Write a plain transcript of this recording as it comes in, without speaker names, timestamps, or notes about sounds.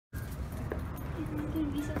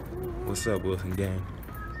What's up, Wilson gang?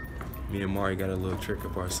 Me and Mari got a little trick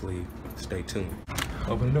up our sleeve. Stay tuned.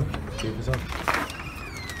 Open the door. See if it's open.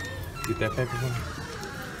 Get that paper from me.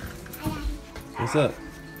 What's up?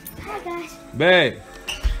 Hi, guys. Babe.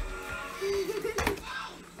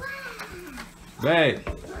 Babe.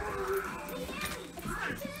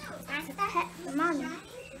 Mommy.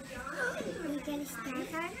 You gonna stab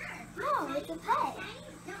her? No, it's a pet.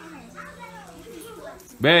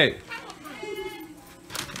 Babe.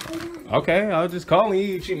 Okay, I was just calling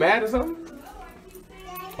you. She mad or something?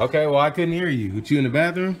 Okay, well, I couldn't hear you. Was you in the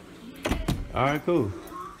bathroom? All right, cool.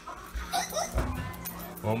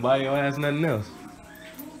 Won't buy your ass nothing else.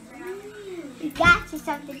 You got you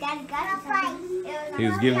something. Daddy got you something. He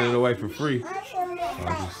was giving it away for free. I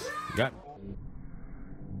just got it.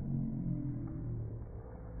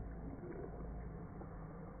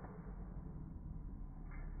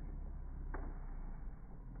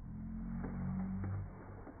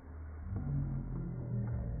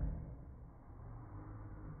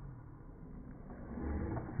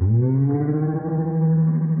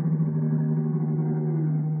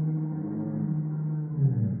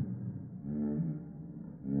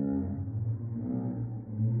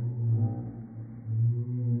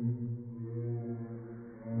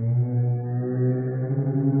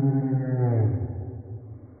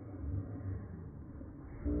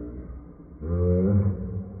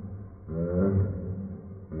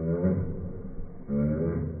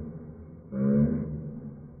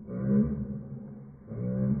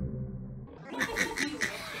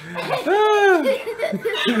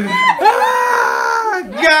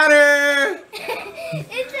 Got her!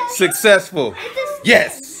 Successful.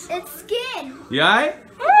 Yes. It's skin. You alright?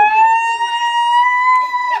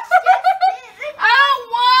 I don't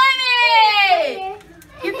want it!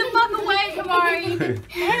 Get the fuck away, Kamari.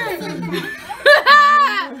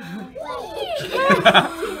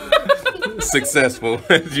 Successful,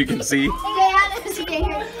 as you can see.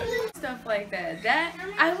 Stuff like that. That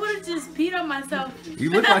I would have just peed on myself. You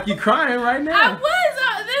look like you crying right now. I was.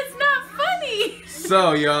 That's not funny.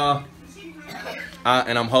 So, y'all,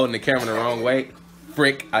 and I'm holding the camera the wrong way.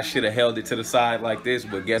 Frick, I should have held it to the side like this,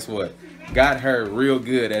 but guess what? Got her real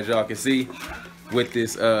good, as y'all can see, with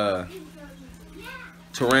this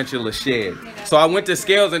tarantula shed. So I went to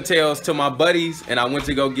Scales and Tails to my buddies, and I went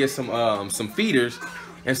to go get some feeders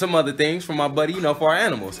and some other things for my buddy, you know, for our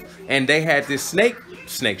animals. And they had this snake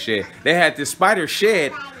shed. They had this spider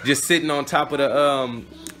shed just sitting on top of the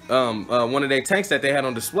one of their tanks that they had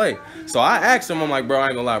on display. So I asked them, I'm like, bro, I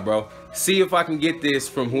ain't gonna lie, bro. See if I can get this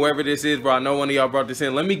from whoever this is, bro. I know one of y'all brought this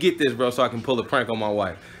in. Let me get this, bro, so I can pull a prank on my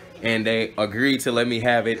wife. And they agreed to let me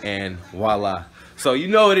have it, and voila. So you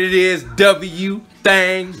know what it is, W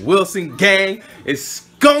thing, Wilson gang. It's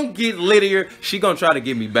gonna get littier. She gonna try to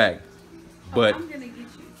get me back, but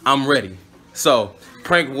I'm ready. So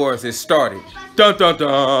Prank Wars is started. Dun dun dun.